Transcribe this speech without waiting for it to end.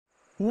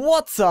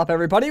What's up,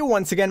 everybody?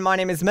 Once again, my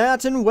name is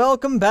Matt, and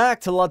welcome back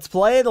to Let's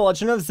Play The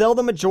Legend of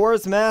Zelda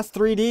Majora's Mask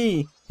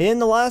 3D. In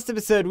the last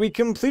episode, we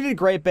completed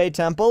Great Bay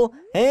Temple,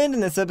 and in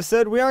this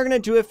episode, we are going to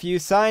do a few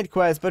side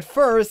quests. But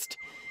first,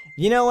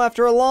 you know,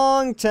 after a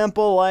long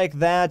temple like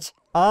that,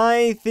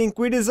 I think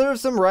we deserve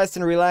some rest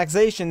and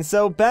relaxation.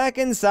 So back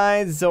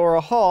inside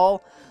Zora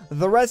Hall,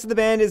 the rest of the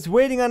band is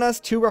waiting on us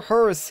to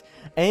rehearse.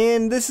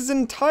 And this is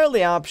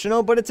entirely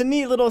optional, but it's a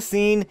neat little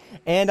scene,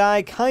 and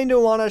I kinda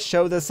wanna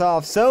show this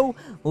off. So,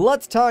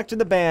 let's talk to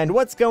the band.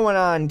 What's going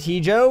on,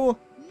 Tijo?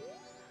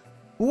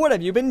 What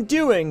have you been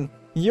doing?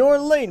 You're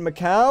late,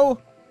 Macau.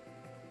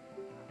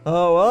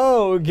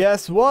 Oh,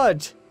 guess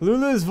what?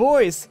 Lulu's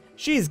voice.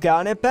 She's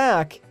gotten it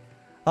back.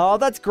 Oh,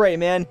 that's great,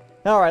 man.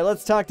 Alright,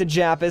 let's talk to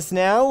Jappus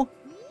now.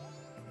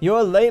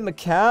 You're late,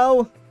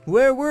 Macau.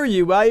 Where were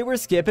you while you were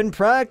skipping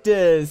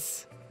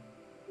practice?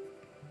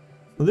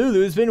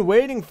 Lulu's been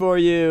waiting for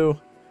you.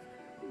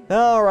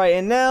 Alright,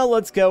 and now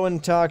let's go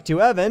and talk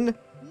to Evan.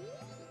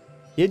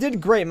 You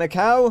did great,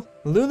 Macau.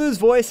 Lulu's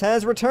voice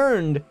has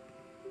returned.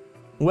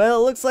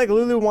 Well, it looks like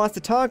Lulu wants to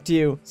talk to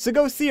you, so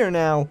go see her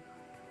now.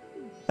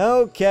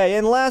 Okay,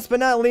 and last but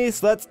not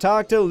least, let's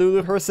talk to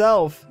Lulu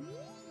herself.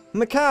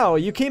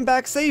 Macau, you came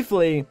back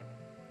safely.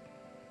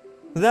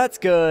 That's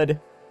good.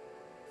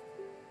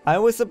 I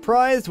was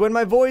surprised when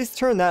my voice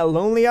turned that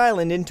lonely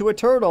island into a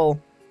turtle.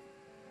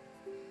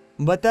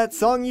 But that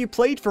song you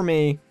played for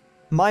me,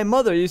 my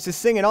mother used to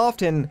sing it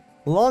often,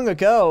 long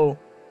ago.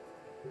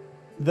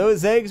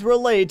 Those eggs were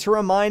laid to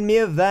remind me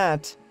of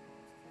that.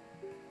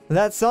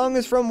 That song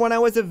is from when I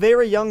was a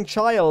very young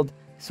child,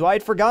 so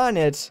I'd forgotten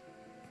it.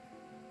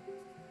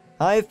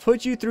 I've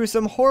put you through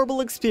some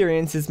horrible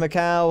experiences,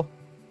 Macau.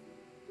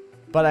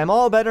 But I'm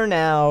all better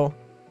now.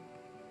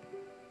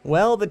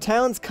 Well, the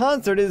town's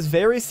concert is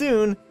very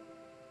soon.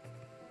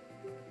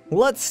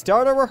 Let's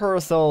start a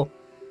rehearsal.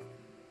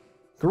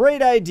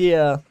 Great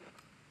idea.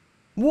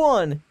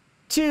 1,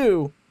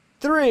 2,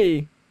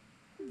 3.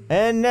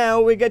 And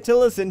now we get to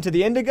listen to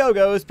the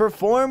Indogogos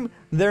perform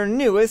their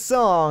newest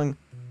song.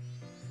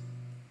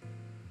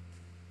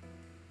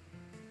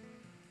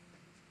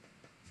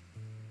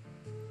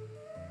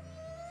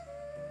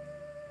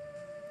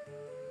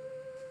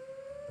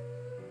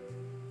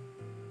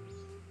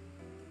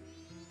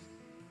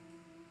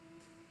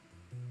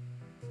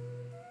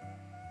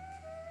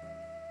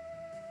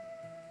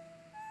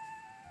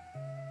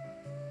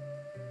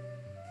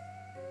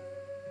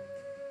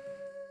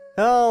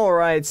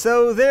 Alright,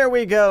 so there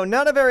we go.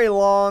 Not a very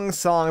long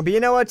song, but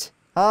you know what?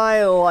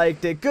 I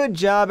liked it. Good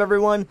job,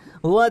 everyone.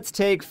 Let's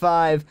take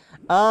 5.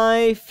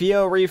 I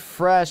feel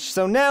refreshed.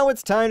 So now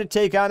it's time to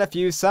take on a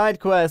few side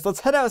quests. Let's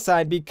head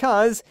outside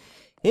because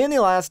in the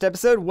last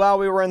episode, while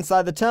we were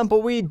inside the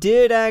temple, we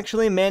did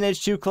actually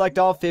manage to collect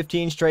all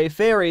 15 stray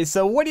fairies.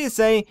 So what do you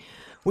say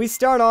we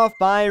start off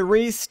by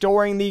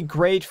restoring the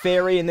Great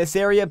Fairy in this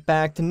area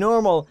back to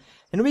normal?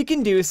 And we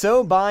can do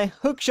so by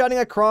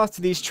hookshotting across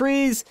these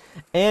trees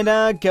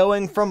and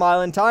going from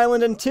island to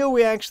island until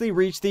we actually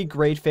reach the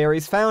Great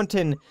Fairy's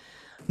Fountain.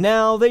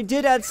 Now, they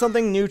did add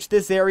something new to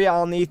this area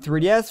on the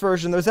 3DS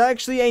version. There's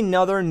actually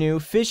another new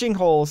fishing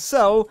hole,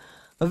 so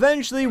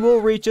eventually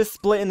we'll reach a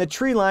split in the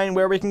tree line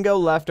where we can go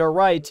left or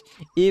right.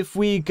 If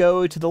we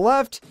go to the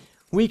left,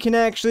 we can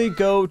actually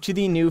go to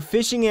the new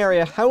fishing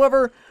area.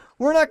 However,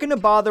 we're not going to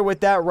bother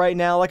with that right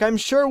now. Like, I'm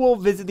sure we'll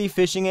visit the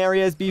fishing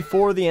areas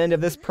before the end of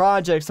this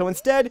project. So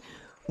instead,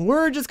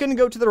 we're just going to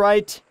go to the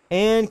right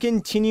and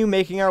continue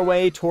making our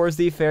way towards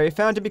the fairy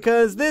fountain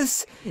because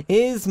this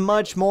is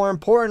much more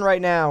important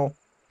right now.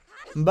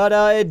 But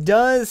it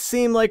does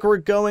seem like we're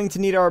going to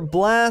need our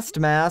blast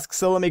mask.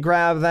 So let me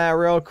grab that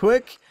real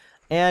quick.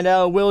 And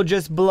we'll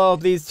just blow up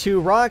these 2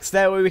 rocks.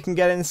 That way we can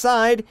get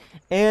inside.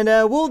 And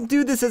we'll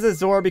do this as a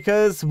Zora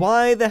because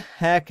why the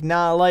heck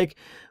not? Like,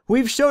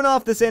 we've shown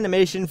off this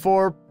animation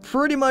for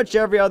pretty much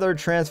every other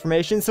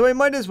transformation, so we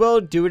might as well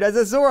do it as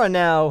a Zora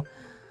now.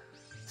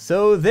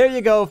 So there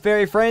you go,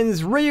 fairy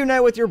friends,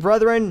 reunite with your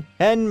brethren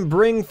and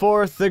bring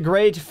forth the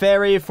Great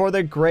Fairy for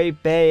the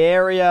Great Bay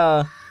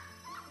Area.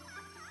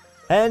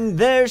 And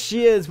there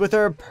she is with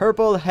her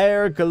purple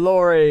hair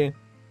glory.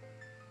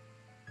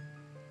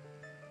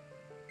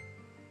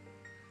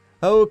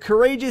 Oh,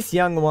 courageous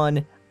young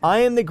one, I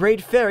am the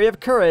Great Fairy of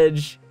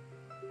Courage.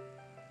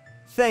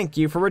 Thank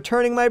you for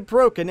returning my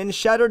broken and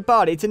shattered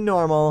body to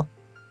normal.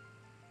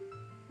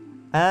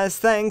 As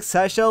thanks,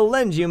 I shall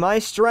lend you my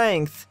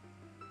strength.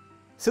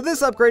 So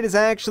this upgrade is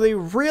actually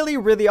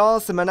really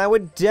awesome, and I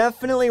would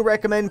definitely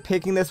recommend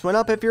picking this one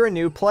up if you're a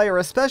new player,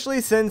 especially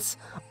since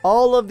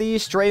all of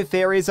these stray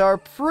fairies are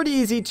pretty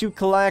easy to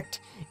collect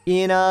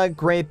in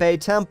Great Bay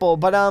Temple.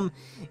 But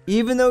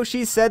even though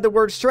she said the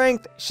word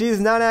strength,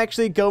 she's not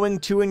actually going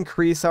to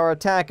increase our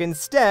attack.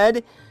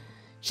 Instead,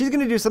 she's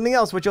going to do something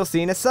else, which you'll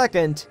see in a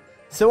second.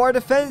 So our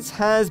defense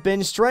has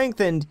been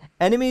strengthened.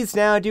 Enemies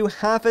now do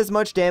half as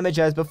much damage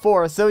as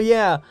before. So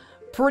yeah,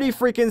 pretty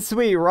freaking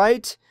sweet,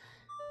 right?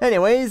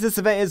 Anyways, this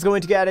event is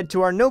going to get added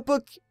to our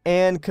notebook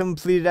and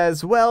completed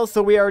as well.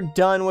 So we are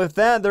done with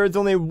that. There's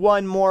only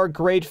one more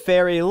Great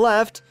Fairy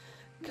left.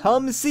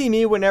 Come see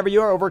me whenever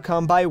you are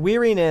overcome by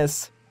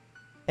weariness.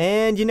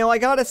 And, you know, I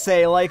gotta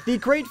say, like, the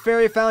Great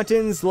Fairy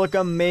Fountains look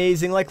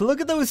amazing. Like, look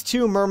at those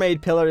two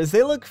mermaid pillars.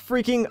 They look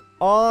freaking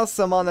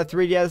awesome on the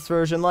 3DS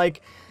version.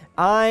 Like,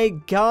 I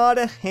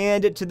gotta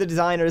hand it to the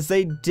designers.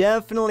 They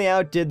definitely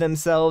outdid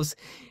themselves.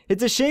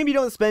 It's a shame you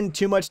don't spend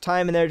too much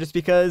time in there just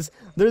because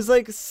there's,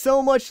 like,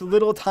 so much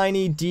little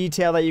tiny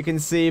detail that you can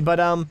see. But,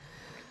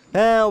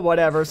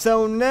 whatever.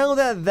 So, now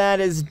that that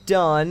is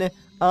done...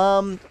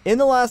 in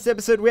the last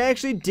episode, we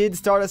actually did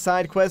start a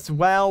side quest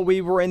while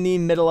we were in the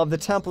middle of the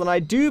temple, and I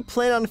do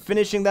plan on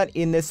finishing that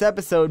in this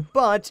episode,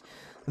 but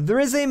there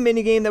is a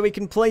minigame that we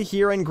can play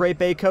here in Great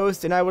Bay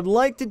Coast, and I would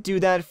like to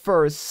do that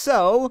first.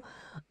 So,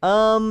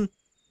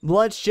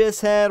 let's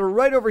just head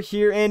right over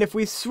here, and if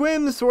we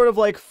swim sort of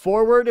like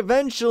forward,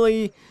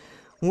 eventually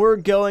we're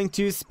going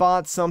to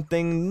spot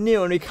something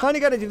new, and we kind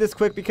of got to do this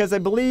quick because I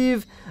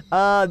believe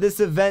this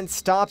event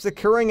stops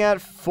occurring at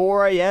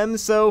 4 a.m.,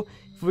 so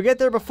if we get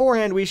there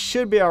beforehand, we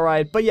should be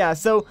alright. But yeah,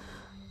 so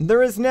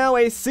there is now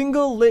a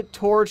single lit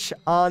torch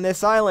on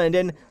this island,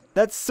 and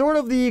that's sort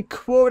of the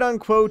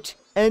quote-unquote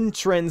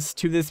entrance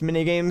to this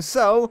minigame.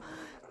 So,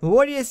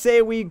 what do you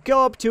say we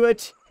go up to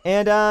it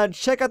and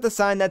check out the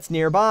sign that's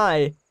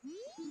nearby?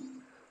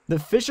 The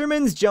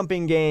Fisherman's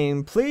Jumping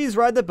Game. Please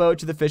ride the boat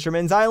to the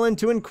Fisherman's Island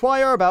to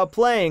inquire about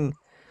playing.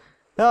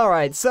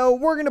 Alright, so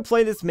we're going to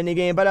play this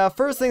minigame, but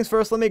first things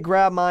first, let me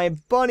grab my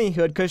bunny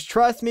hood, because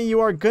trust me, you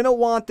are going to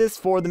want this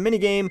for the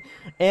minigame,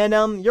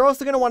 and you're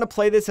also going to want to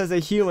play this as a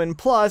human.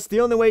 Plus,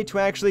 the only way to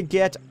actually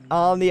get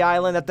on the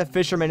island that the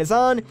fisherman is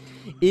on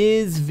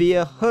is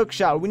via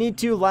hookshot. We need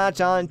to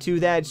latch on to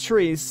that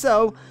tree,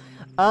 so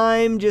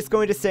I'm just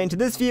going to stay into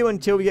this view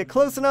until we get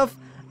close enough,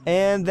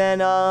 and then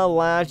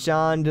latch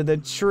on to the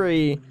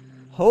tree.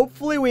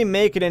 Hopefully we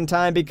make it in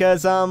time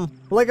because,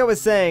 like I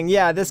was saying,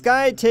 yeah, this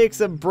guy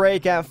takes a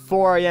break at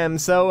 4 a.m.,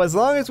 so as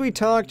long as we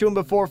talk to him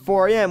before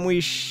 4 a.m.,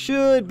 we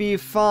should be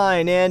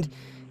fine, and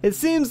it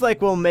seems like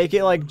we'll make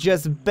it, like,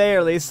 just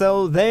barely,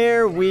 so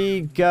there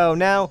we go.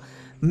 Now,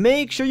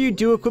 make sure you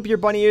do equip your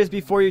bunny ears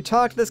before you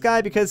talk to this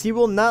guy because he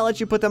will not let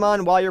you put them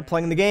on while you're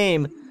playing the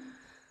game.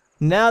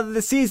 Now that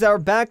the seas are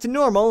back to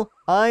normal,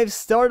 I've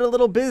started a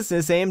little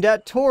business aimed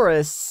at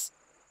tourists.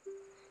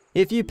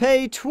 If you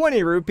pay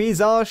 20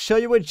 rupees, I'll show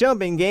you a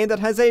jumping game that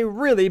has a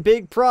really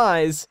big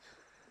prize.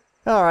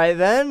 Alright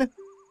then.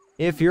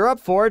 If you're up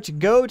for it,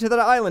 go to that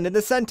island in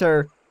the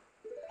center.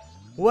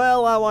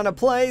 Well, I want to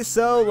play,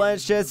 so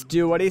let's just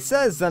do what he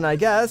says then, I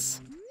guess.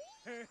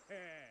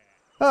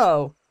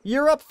 Oh,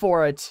 you're up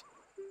for it.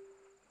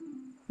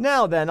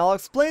 Now then, I'll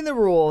explain the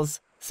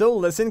rules, so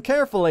listen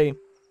carefully.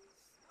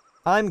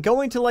 I'm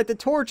going to light the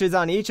torches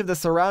on each of the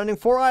surrounding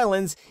 4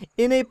 islands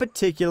in a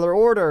particular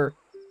order.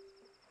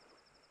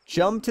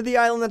 Jump to the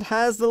island that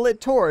has the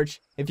lit torch.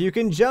 If you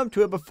can jump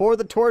to it before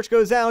the torch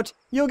goes out,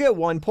 you'll get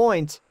 1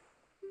 point.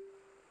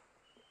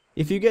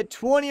 If you get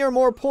 20 or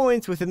more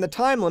points within the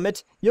time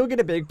limit, you'll get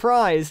a big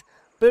prize,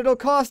 but it'll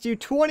cost you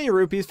 20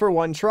 rupees for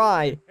 1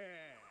 try.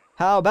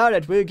 How about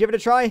it? Will you give it a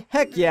try?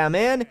 Heck yeah,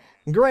 man!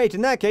 Great,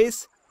 in that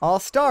case, I'll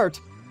start.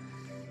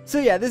 So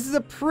yeah, this is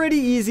a pretty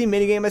easy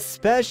minigame,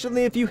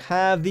 especially if you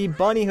have the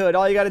bunny hood.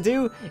 All you gotta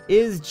do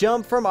is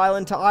jump from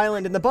island to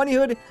island, and the bunny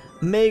hood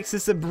makes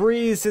this a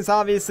breeze since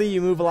obviously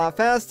you move a lot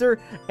faster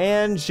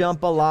and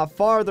jump a lot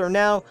farther.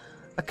 Now,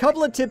 a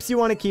couple of tips you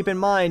want to keep in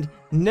mind.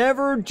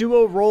 Never do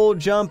a roll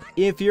jump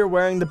if you're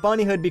wearing the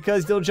bunny hood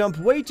because you'll jump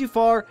way too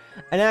far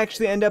and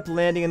actually end up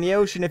landing in the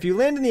ocean. If you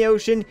land in the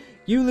ocean,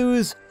 you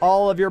lose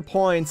all of your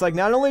points. Like,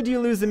 not only do you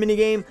lose the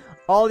minigame,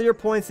 all of your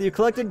points that you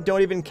collected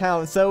don't even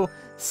count. So,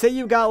 say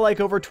you got like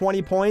over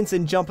 20 points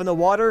and jump in the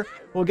water,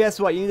 well guess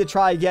what, you need to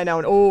try again now,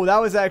 and oh, that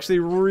was actually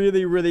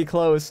really, really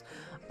close.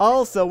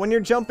 Also, when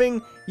you're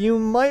jumping, you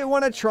might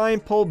want to try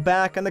and pull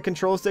back on the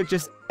control stick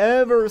just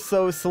ever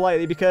so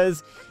slightly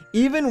because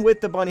even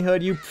with the bunny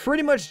hood, you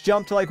pretty much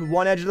jump to like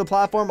one edge of the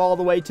platform all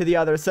the way to the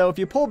other. So if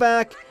you pull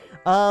back,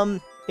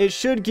 it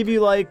should give you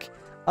like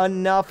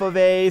enough of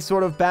a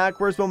sort of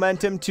backwards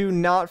momentum to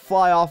not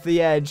fly off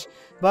the edge.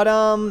 But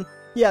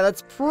yeah,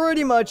 that's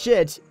pretty much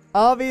it.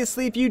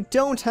 Obviously, if you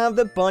don't have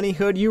the bunny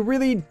hood, you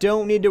really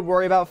don't need to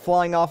worry about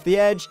flying off the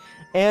edge.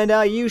 And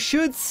you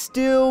should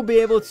still be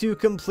able to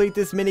complete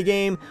this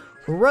minigame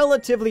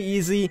relatively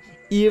easy,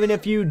 even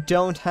if you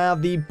don't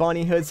have the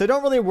bunny hood. So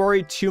don't really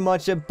worry too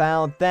much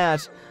about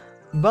that.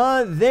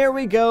 But there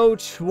we go,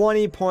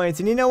 20 points.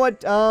 And you know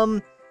what?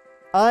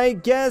 I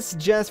guess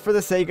just for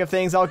the sake of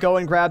things, I'll go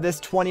and grab this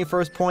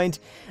 21st point.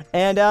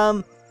 And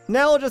now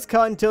I'll just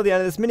cut until the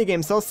end of this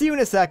minigame. So I'll see you in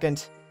a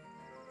second.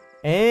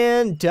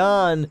 And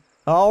done.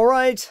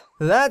 Alright,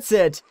 that's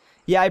it.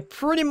 Yeah, I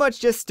pretty much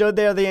just stood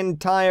there the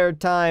entire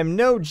time,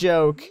 no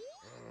joke.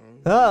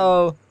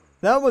 Uh-oh,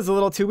 that was a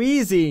little too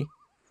easy.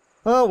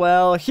 Oh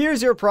well,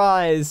 here's your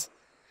prize.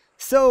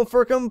 So,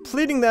 for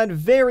completing that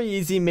very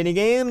easy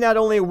minigame, not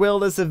only will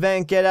this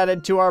event get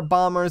added to our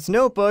Bomber's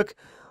Notebook,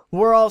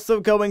 we're also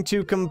going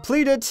to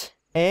complete it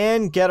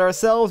and get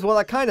ourselves, well,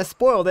 I kind of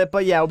spoiled it,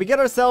 but yeah, we get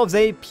ourselves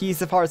a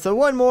piece of heart. So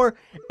one more,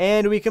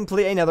 and we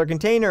complete another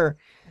container.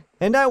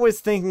 and I was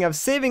thinking of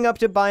saving up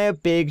to buy a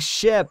big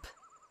ship.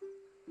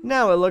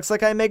 Now it looks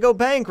like I may go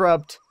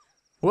bankrupt.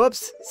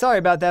 Whoops, sorry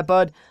about that,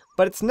 bud,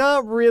 but it's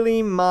not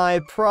really my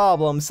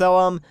problem.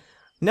 So,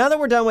 now that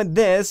we're done with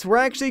this, we're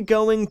actually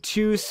going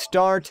to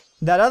start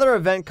that other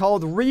event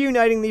called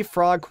Reuniting the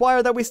Frog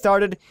Choir that we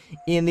started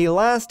in the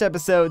last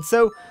episode.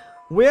 So,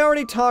 we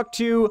already talked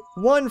to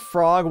one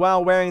frog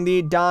while wearing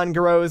the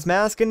Majoras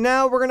Mask, and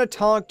now we're going to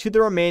talk to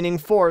the remaining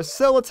 4.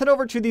 So, let's head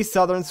over to the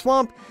Southern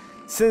Swamp,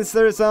 since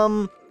there's,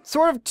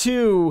 sort of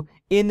 2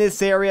 in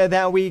this area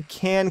that we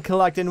can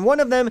collect, and one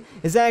of them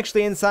is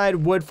actually inside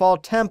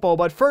Woodfall Temple.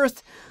 But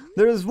first,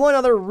 there's one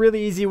other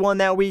really easy one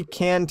that we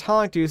can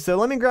talk to. So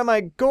let me grab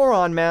my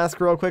Goron mask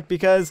real quick,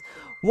 because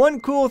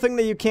one cool thing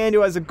that you can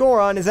do as a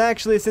Goron is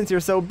actually, since you're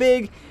so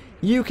big,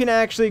 you can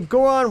actually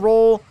Goron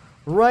roll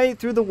right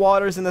through the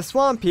waters in the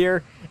swamp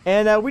here.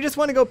 And we just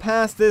want to go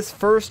past this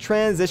first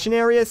transition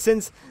area,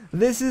 since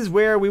this is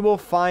where we will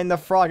find the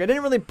frog. I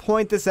didn't really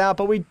point this out,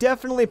 but we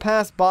definitely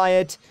passed by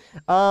it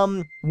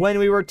when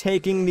we were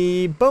taking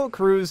the boat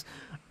cruise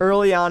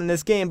early on in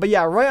this game. But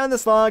yeah, right on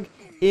this log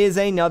is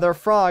another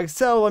frog.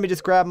 So let me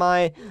just grab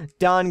my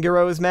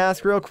Majoras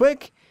Mask real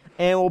quick,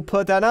 and we'll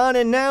put that on,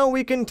 and now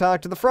we can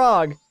talk to the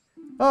frog.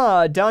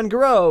 Ah,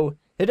 Majoras,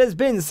 it has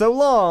been so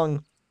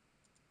long.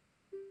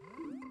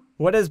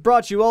 What has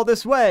brought you all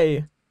this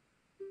way?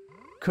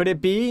 Could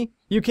it be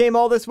you came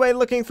all this way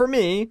looking for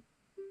me?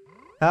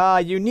 Ah,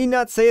 you need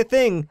not say a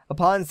thing.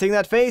 Upon seeing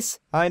that face,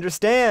 I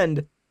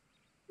understand.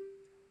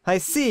 I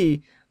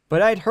see,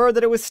 but I'd heard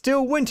that it was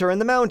still winter in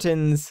the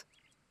mountains.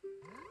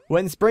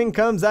 When spring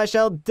comes, I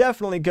shall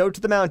definitely go to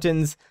the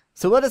mountains,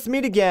 so let us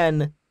meet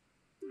again.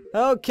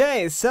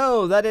 Okay,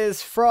 so that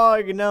is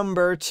frog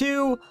number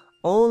 2.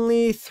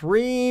 Only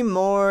 3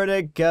 more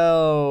to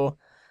go.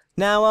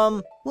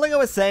 Now, like I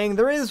was saying,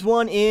 there is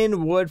one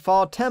in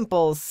Woodfall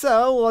Temple,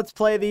 so let's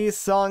play the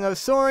Song of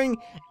Soaring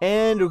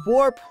and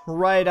warp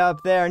right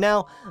up there.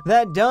 Now,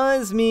 that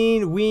does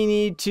mean we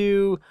need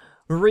to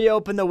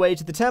reopen the way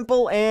to the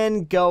temple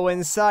and go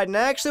inside. And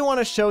I actually want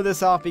to show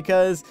this off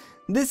because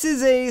this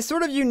is a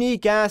sort of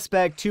unique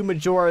aspect to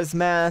Majora's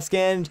Mask,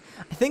 and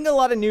I think a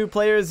lot of new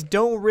players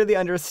don't really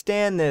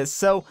understand this.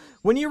 So,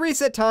 when you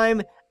reset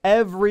time,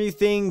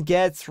 everything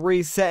gets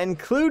reset,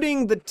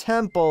 including the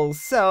temple.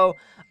 So,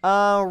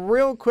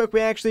 real quick,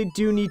 we actually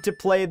do need to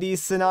play the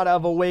Sonata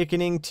of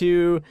Awakening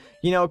to,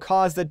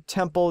 cause the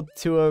temple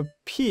to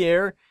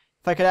appear.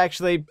 If I could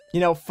actually,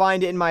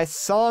 find it in my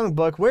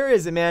songbook. Where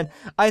is it, man?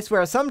 I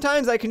swear,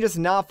 sometimes I can just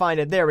not find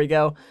it. There we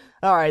go.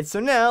 Alright, so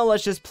now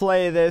let's just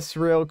play this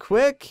real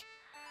quick.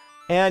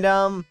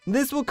 And,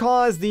 this will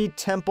cause the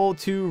temple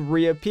to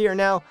reappear.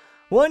 Now,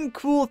 one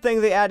cool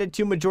thing they added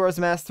to Majora's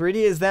Mask 3D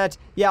is that,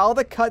 yeah, all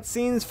the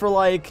cutscenes for,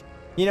 like,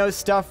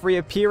 stuff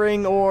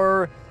reappearing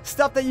or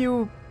stuff that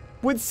you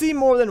would see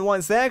more than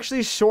once, they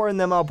actually shorten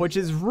them up, which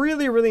is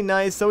really, really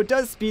nice, so it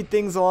does speed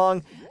things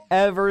along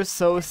ever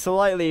so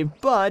slightly.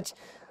 But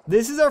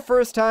this is our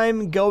first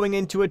time going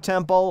into a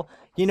temple,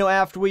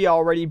 after we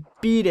already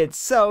beat it.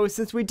 So,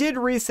 since we did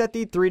reset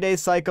the 3-day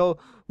cycle,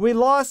 we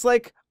lost,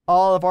 like,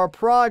 all of our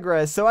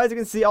progress. So, as you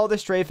can see, all the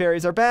stray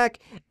fairies are back,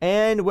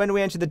 and when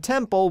we enter the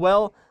temple,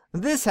 well,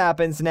 this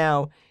happens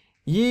now.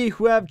 Ye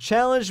who have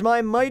challenged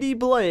my mighty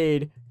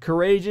blade,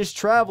 courageous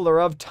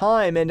traveler of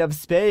time and of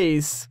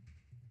space.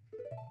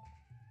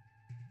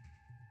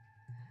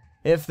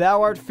 If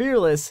thou art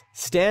fearless,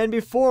 stand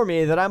before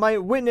me that I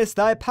might witness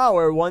thy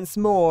power once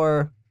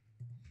more.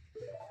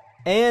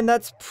 And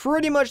that's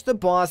pretty much the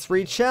boss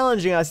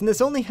re-challenging us, and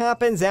this only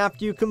happens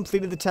after you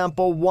completed the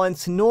temple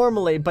once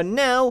normally, but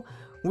now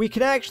we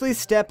can actually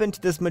step into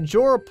this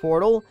Majora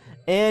portal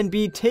and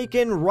be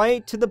taken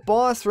right to the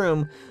boss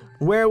room,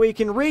 where we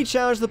can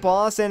re-challenge the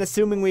boss, and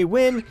assuming we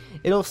win,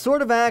 it'll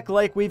sort of act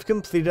like we've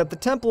completed up the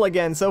temple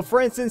again. So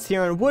for instance,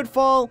 here in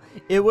Woodfall,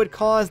 it would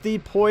cause the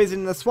poison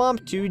in the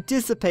swamp to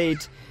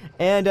dissipate,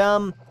 and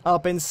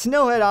up in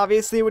Snowhead,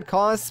 obviously, it would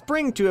cause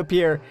spring to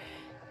appear.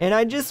 And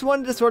I just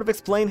wanted to sort of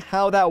explain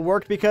how that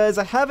worked, because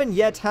I haven't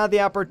yet had the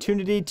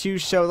opportunity to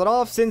show that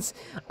off, since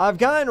I've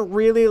gotten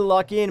really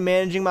lucky in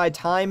managing my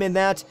time in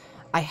that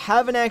I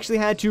haven't actually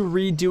had to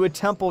redo a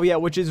temple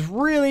yet, which is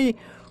really,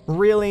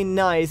 really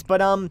nice.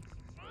 But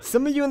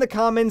some of you in the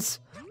comments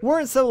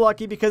weren't so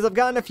lucky, because I've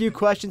gotten a few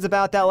questions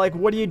about that, like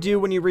what do you do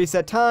when you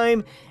reset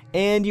time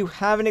and you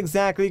haven't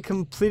exactly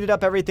completed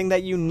up everything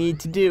that you need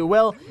to do?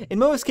 Well, in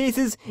most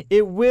cases,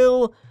 it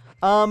will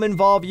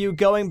involve you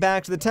going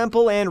back to the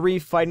temple and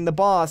re-fighting the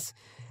boss.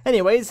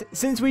 Anyways,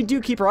 since we do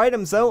keep our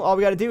items though, all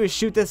we gotta do is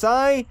shoot this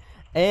eye,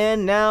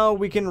 and now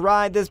we can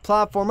ride this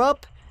platform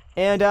up,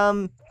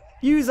 and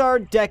use our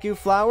Deku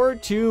Flower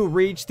to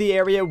reach the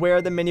area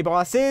where the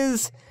mini-boss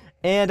is,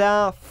 and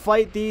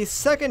fight the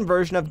second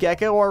version of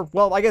Gecko, or,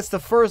 well, I guess the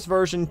first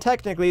version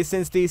technically,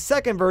 since the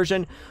second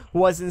version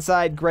was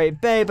inside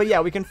Great Bay. But yeah,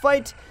 we can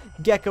fight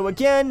Gecko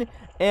again,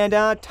 and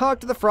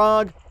talk to the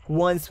frog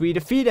once we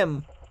defeat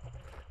him.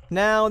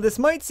 Now, this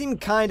might seem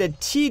kinda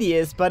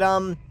tedious, but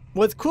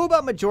what's cool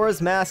about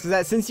Majora's Mask is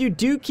that since you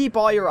do keep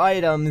all your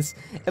items,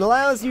 it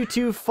allows you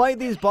to fight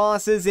these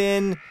bosses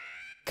in,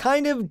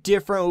 kind of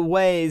different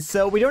ways.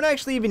 So we don't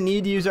actually even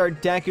need to use our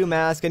Deku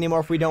Mask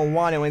anymore if we don't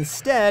want to.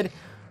 Instead,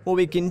 what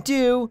we can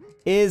do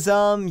is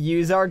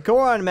use our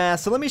Goron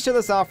Mask. So let me show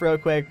this off real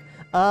quick.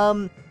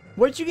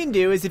 What you can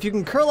do is if you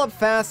can curl up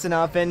fast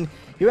enough, and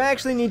you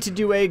actually need to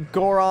do a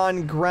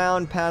Goron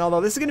ground pound,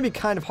 although this is going to be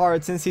kind of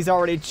hard since he's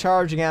already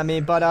charging at me,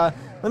 but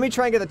let me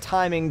try and get the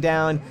timing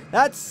down.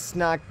 That's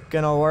not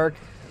gonna work.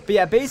 But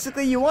yeah,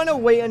 basically you want to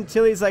wait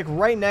until he's like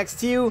right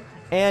next to you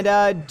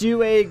and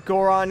do a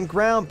Goron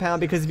ground pound,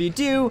 because if you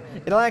do,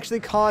 it'll actually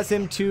cause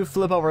him to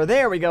flip over.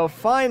 There we go,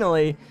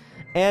 finally.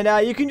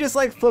 And you can just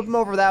like flip him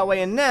over that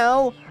way, and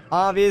now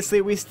obviously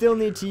we still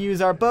need to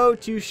use our bow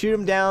to shoot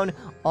him down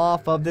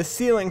off of the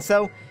ceiling.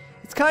 So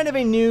it's kind of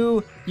a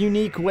new,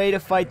 unique way to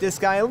fight this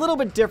guy, a little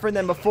bit different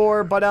than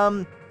before, but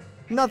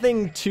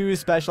nothing too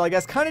special, I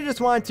guess. Kind of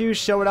just wanted to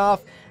show it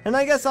off, and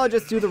I guess I'll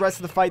just do the rest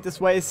of the fight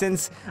this way,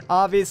 since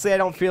obviously I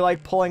don't feel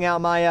like pulling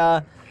out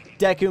my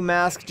Deku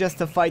Mask just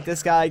to fight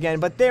this guy again.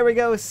 But there we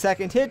go,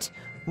 second hit,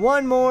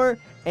 one more,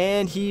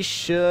 and he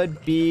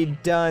should be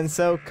done.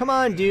 So come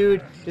on,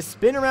 dude, just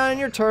spin around in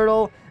your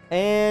turtle,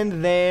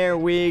 and there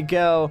we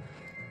go.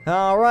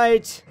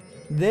 Alright,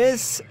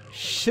 this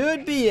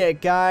should be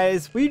it,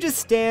 guys. Will you just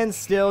stand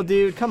still,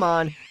 dude? Come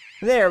on.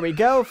 There we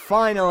go,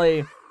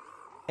 finally.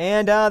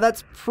 And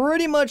that's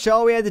pretty much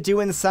all we had to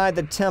do inside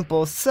the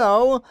temple.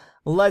 So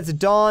let's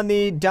don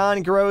the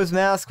Majoras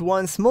Mask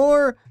once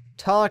more,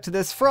 talk to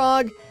this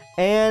frog,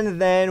 and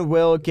then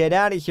we'll get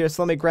out of here.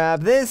 So let me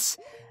grab this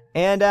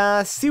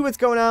and see what's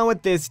going on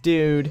with this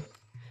dude.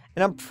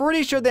 And I'm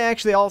pretty sure they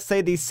actually all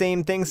say these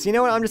same things. So you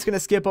know what? I'm just going to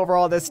skip over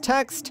all this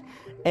text.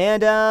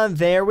 And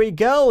there we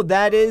go.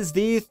 That is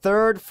the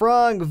third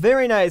frog.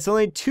 Very nice.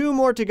 Only 2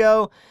 more to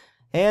go.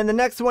 And the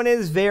next one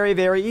is very,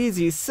 very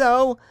easy.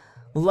 So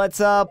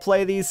let's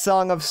play the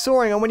Song of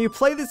Soaring. And when you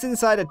play this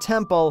inside a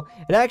temple,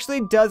 it actually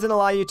doesn't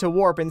allow you to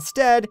warp.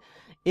 Instead,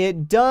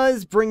 it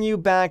does bring you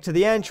back to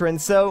the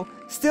entrance. So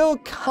still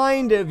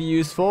kind of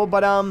useful,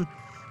 but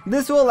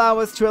this will allow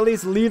us to at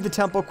least leave the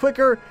temple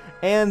quicker,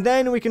 and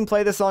then we can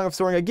play the Song of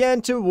Soaring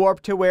again to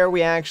warp to where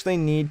we actually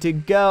need to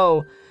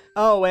go.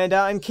 Oh, and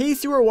in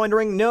case you were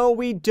wondering, no,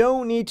 we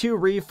don't need to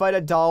refight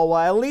a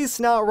Dalwa, at least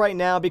not right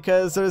now,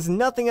 because there's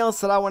nothing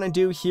else that I want to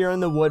do here in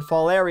the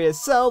Woodfall area.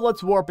 So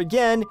let's warp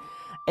again,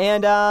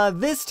 and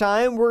this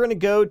time we're going to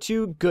go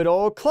to good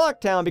old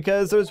Clocktown,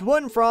 because there's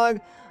one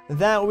frog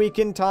that we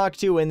can talk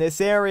to in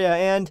this area,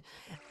 and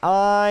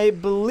I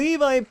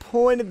believe I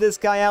pointed this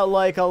guy out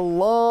like a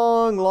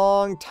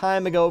long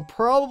time ago,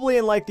 probably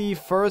in like the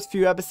first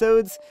few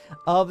episodes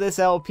of this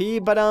LP,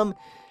 but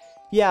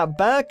yeah,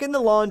 back in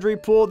the laundry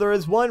pool, there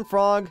is one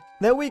frog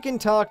that we can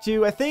talk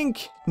to, I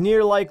think,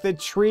 near, like, the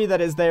tree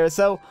that is there.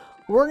 So,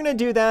 we're gonna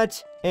do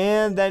that,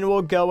 and then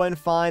we'll go and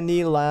find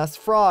the last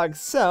frog.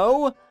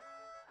 So,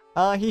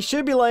 he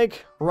should be,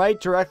 like, right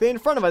directly in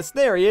front of us.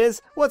 There he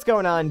is. What's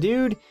going on,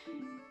 dude?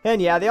 And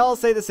yeah, they all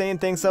say the same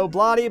thing, so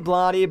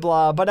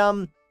blah-de-blah-de-blah.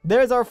 But,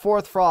 there's our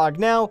 4th frog.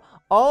 Now,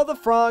 all the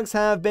frogs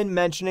have been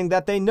mentioning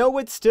that they know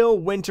it's still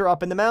winter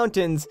up in the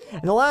mountains.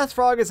 And the last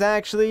frog is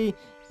actually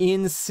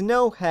in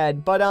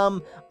Snowhead, but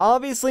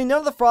obviously none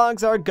of the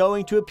frogs are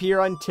going to appear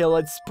until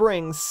it's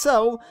spring.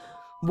 So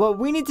what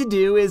we need to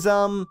do is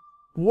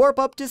warp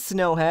up to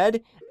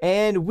Snowhead,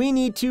 and we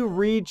need to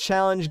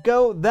re-challenge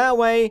Go. That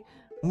way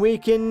we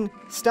can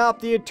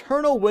stop the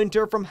eternal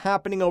winter from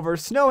happening over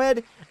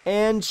Snowhead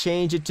and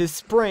change it to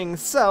spring.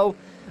 So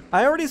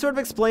I already sort of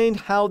explained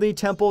how the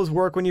temples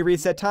work when you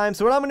reset time,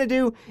 so what I'm gonna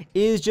do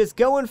is just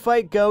go and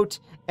fight Goat,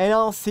 and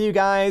I'll see you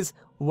guys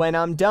when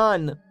I'm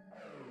done.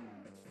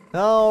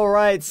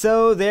 Alright,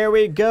 so there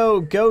we go.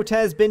 Goat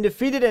has been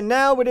defeated, and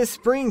now it is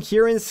spring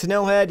here in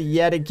Snowhead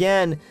yet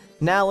again.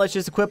 Now let's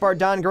just equip our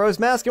Majoras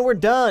Mask and we're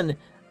done.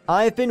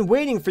 I've been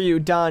waiting for you,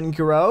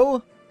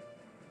 Gro.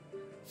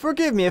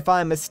 Forgive me if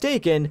I'm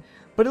mistaken,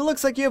 but it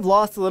looks like you have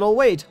lost a little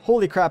weight.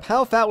 Holy crap,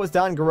 how fat was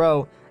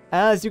Gro?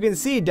 As you can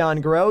see,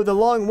 Gro, the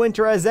long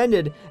winter has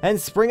ended,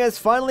 and spring has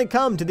finally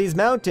come to these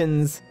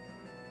mountains.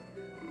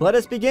 Let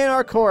us begin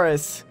our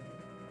chorus.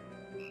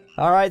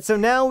 Alright, so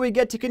now we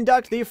get to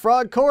conduct the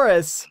Frog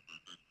Chorus.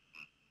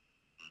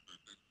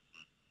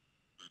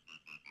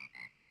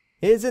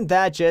 Isn't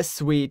that just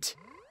sweet?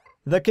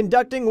 The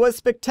conducting was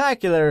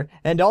spectacular,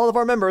 and all of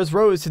our members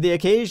rose to the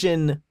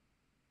occasion.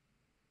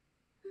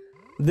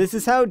 This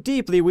is how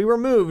deeply we were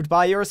moved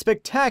by your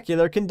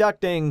spectacular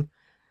conducting.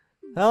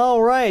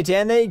 Alright,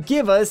 and they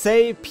give us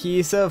a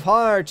piece of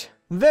heart.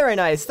 Very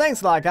nice,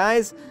 thanks a lot,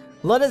 guys.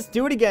 Let us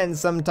do it again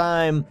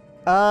sometime.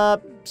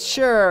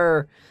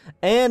 Sure.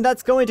 And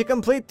that's going to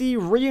complete the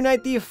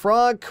Reunite the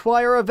Frog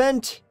Choir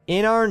event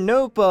in our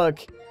notebook.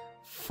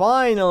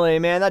 Finally,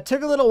 man, that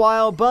took a little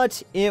while,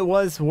 but it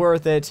was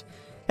worth it.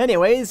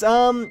 Anyways,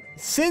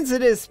 since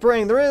it is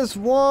spring, there is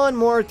one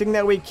more thing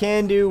that we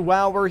can do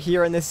while we're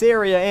here in this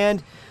area,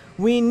 and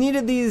we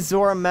needed the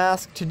Zora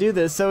Mask to do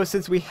this, so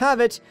since we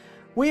have it,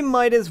 we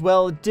might as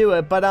well do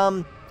it. But,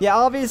 yeah,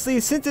 obviously,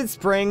 since it's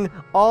spring,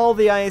 all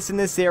the ice in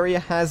this area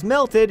has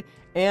melted,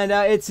 and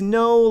it's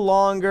no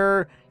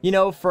longer, you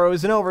know,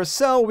 frozen over.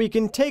 So we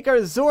can take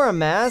our Zora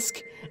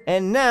Mask,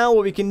 and now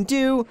what we can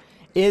do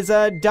is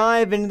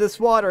dive into this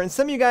water. And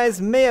some of you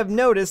guys may have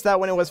noticed that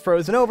when it was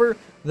frozen over,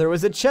 there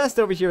was a chest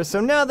over here.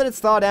 So now that it's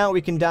thawed out,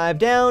 we can dive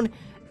down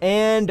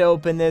and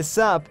open this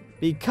up.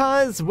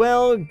 Because,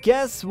 well,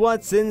 guess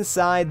what's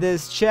inside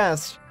this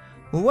chest?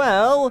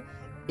 Well,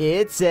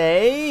 it's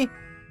a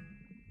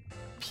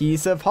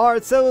piece of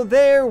heart. So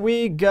there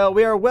we go.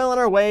 We are well on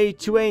our way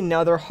to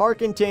another heart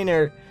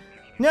container.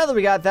 Now that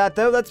we got that,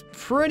 though, that's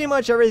pretty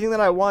much everything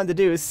that I wanted to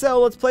do.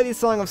 So let's play the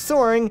Song of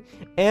Soaring,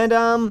 and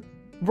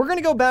we're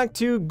gonna go back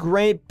to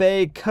Great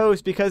Bay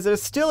Coast because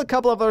there's still a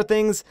couple of other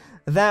things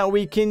that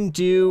we can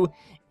do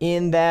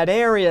in that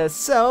area.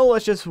 So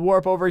let's just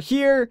warp over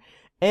here,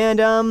 and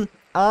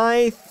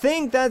I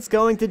think that's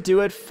going to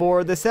do it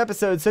for this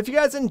episode. So if you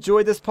guys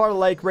enjoyed this part, a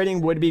like rating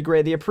would be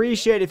greatly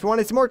appreciated. If you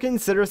want to see more,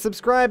 consider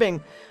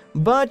subscribing.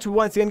 But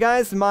once again,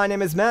 guys, my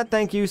name is Matt.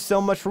 Thank you so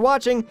much for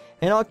watching,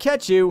 and I'll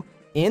catch you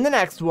in the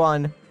next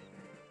one.